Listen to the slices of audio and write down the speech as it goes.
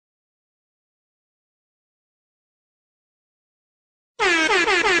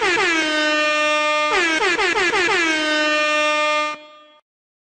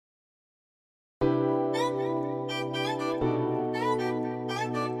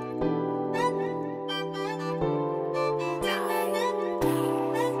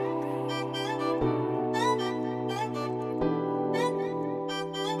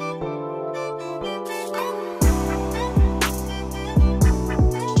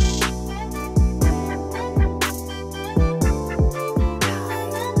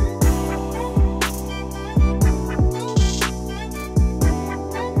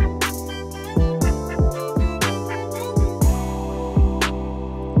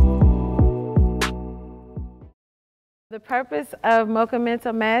The purpose of Mocha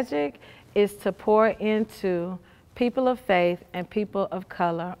Mental Magic is to pour into people of faith and people of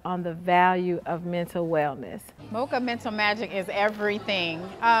color on the value of mental wellness. Mocha Mental Magic is everything.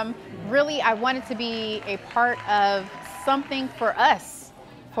 Really, I wanted to be a part of something for us,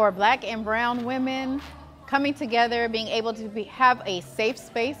 for Black and brown women, coming together, being able to have a safe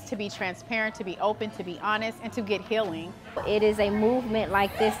space to be transparent, to be open, to be honest, and to get healing. It is a movement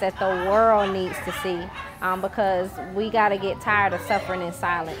like this that the world needs to see because we got to get tired of suffering in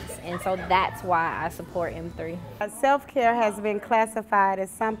silence, and so that's why I support M3. Self-care has been classified as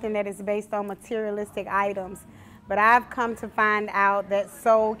something that is based on materialistic items, but I've come to find out that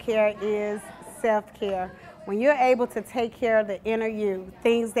soul care is self-care. When you're able to take care of the inner you,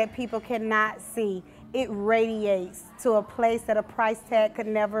 things that people cannot see, it radiates to a place that a price tag could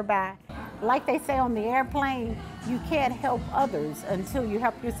never buy. Like they say on the airplane, you can't help others until you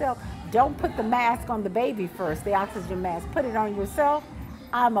help yourself. Don't put the mask on the baby first, the oxygen mask. Put it on yourself.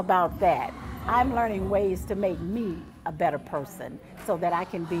 I'm about that. I'm learning ways to make me a better person so that I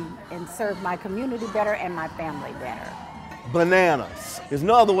can be and serve my community better and my family better. Bananas. There's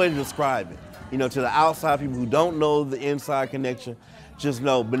no other way to describe it. You know, to the outside people who don't know the inside connection, just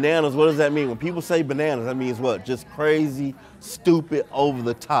know bananas, what does that mean? When people say bananas, that means what? Just crazy, stupid, over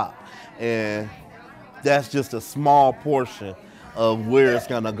the top. And that's just a small portion of where it's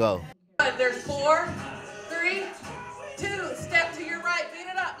gonna go. There's 4, 3, 2, step to your right, beat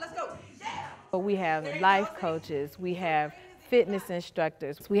it up, let's go. Yeah. We have life coaches, we have fitness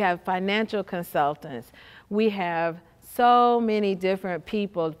instructors, we have financial consultants, we have so many different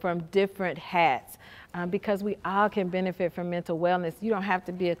people from different hats because we all can benefit from mental wellness. You don't have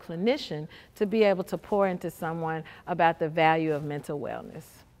to be a clinician to be able to pour into someone about the value of mental wellness.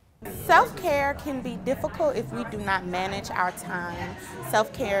 Self-care can be difficult if we do not manage our time.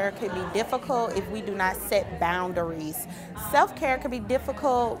 Self-care can be difficult if we do not set boundaries. Self-care can be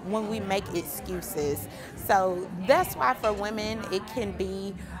difficult when we make excuses. So that's why for women it can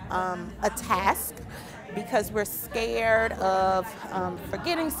be a task, because we're scared of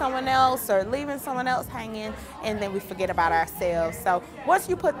forgetting someone else or leaving someone else hanging, and then we forget about ourselves. So once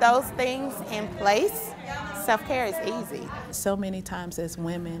you put those things in place, self-care is easy. So many times as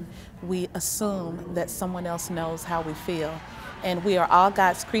women, we assume that someone else knows how we feel. And we are all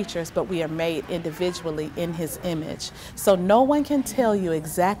God's creatures, but we are made individually in His image. So no one can tell you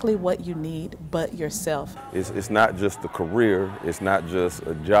exactly what you need but yourself. It's not just a career, it's not just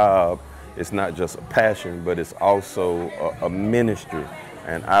a job, it's not just a passion, but it's also a ministry.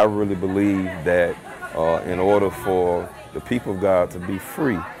 And I really believe that in order for the people of God to be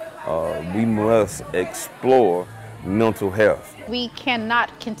free, we must explore mental health. We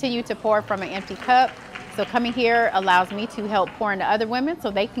cannot continue to pour from an empty cup. So coming here allows me to help pour into other women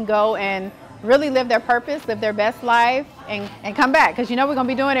so they can go and really live their purpose, live their best life, and come back. Because you know we're going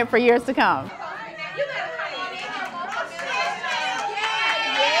to be doing it for years to come.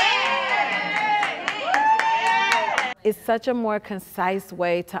 It's such a more concise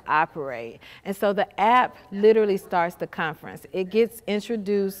way to operate. And so the app literally starts the conference. It gets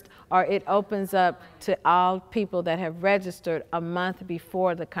introduced, or it opens up to all people that have registered a month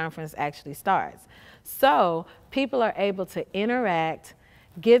before the conference actually starts. So people are able to interact,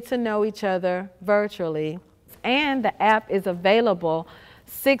 get to know each other virtually, and the app is available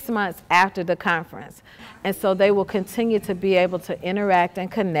 6 months after the conference. And so they will continue to be able to interact and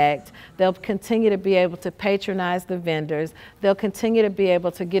connect. They'll continue to be able to patronize the vendors. They'll continue to be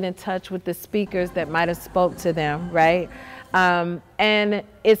able to get in touch with the speakers that might have spoke to them, right? And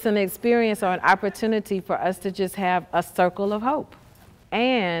it's an experience or an opportunity for us to just have a circle of hope.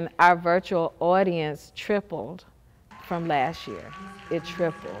 And our virtual audience tripled from last year. It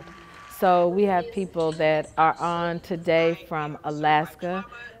tripled. So we have people that are on today from Alaska,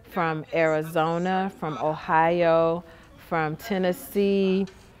 from Arizona, from Ohio, from Tennessee,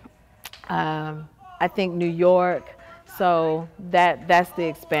 I think New York. So that's the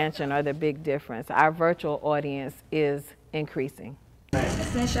expansion or the big difference. Our virtual audience is increasing.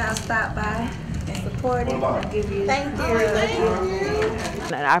 Since y'all stopped by and supported, I'll give you Thank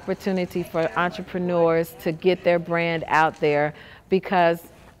you. An opportunity for entrepreneurs to get their brand out there because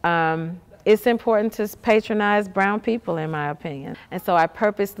it's important to patronize brown people, in my opinion. And so I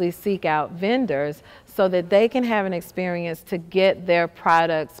purposely seek out vendors so that they can have an experience to get their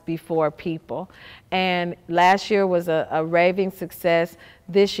products before people. And last year was a raving success.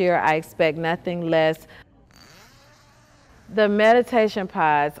 This year I expect nothing less. The meditation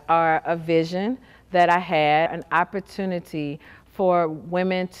pods are a vision that I had, an opportunity for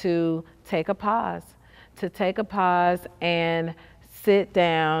women to take a pause and sit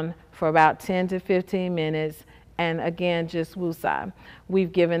down for about 10 to 15 minutes and again, just woosah.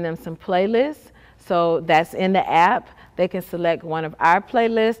 We've given them some playlists, so that's in the app. They can select one of our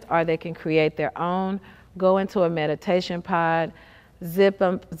playlists or they can create their own, go into a meditation pod, zip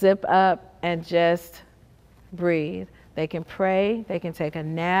up and just breathe. They can pray, they can take a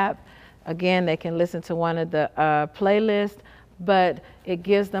nap. Again, they can listen to one of the playlists, but it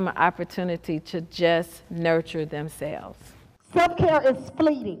gives them an opportunity to just nurture themselves. Self-care is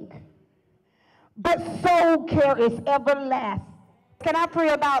fleeting, but soul care is everlasting. Can I pray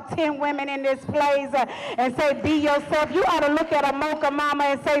about 10 women in this place and say, be yourself? You ought to look at a Mocha mama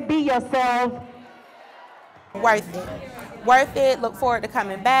and say, be yourself. Worth it. Worth it. Look forward to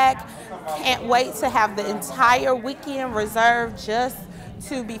coming back. Can't wait to have the entire weekend reserved just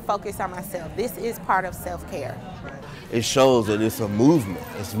to be focused on myself. This is part of self-care. It shows that it's a movement.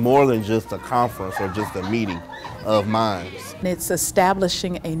 It's more than just a conference or just a meeting of minds. It's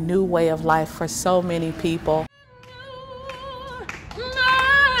establishing a new way of life for so many people.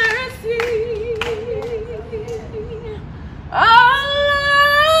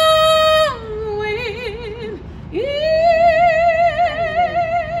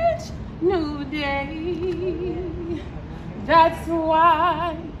 That's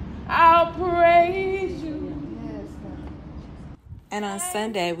why I'll praise you. And on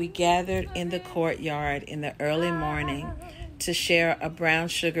Sunday, we gathered in the courtyard in the early morning to share a brown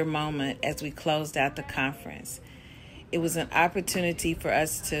sugar moment as we closed out the conference. It was an opportunity for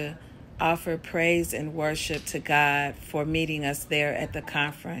us to offer praise and worship to God for meeting us there at the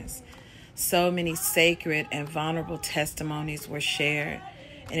conference. So many sacred and vulnerable testimonies were shared,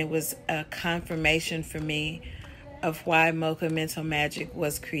 and it was a confirmation for me of why Mocha Mental Magic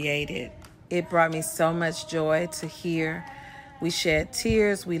was created. It brought me so much joy to hear. We shed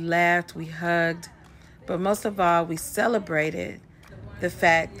tears, we laughed, we hugged, but most of all, we celebrated the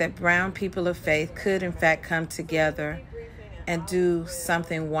fact that brown people of faith could in fact come together and do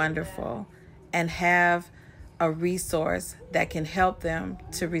something wonderful and have a resource that can help them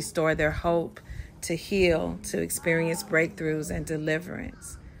to restore their hope, to heal, to experience breakthroughs and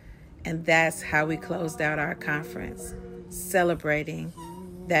deliverance. And that's how we closed out our conference, celebrating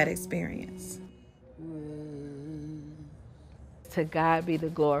that experience. To God be the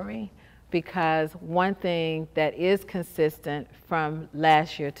glory, because one thing that is consistent from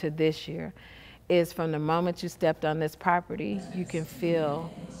last year to this year is from the moment you stepped on this property, you can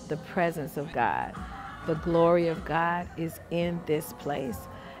feel the presence of God. The glory of God is in this place.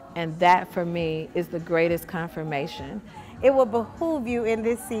 And that for me is the greatest confirmation. It will behoove you in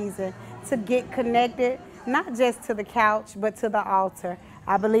this season to get connected, not just to the couch, but to the altar.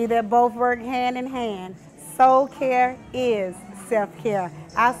 I believe that both work hand in hand. Soul care is self-care.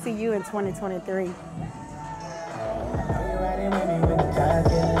 I'll see you in 2023.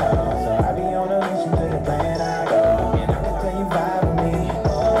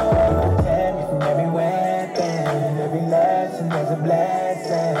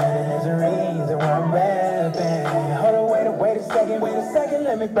 Wait a second,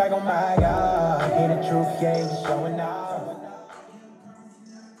 let me brag on my God. Hear the truth, yeah, showing out.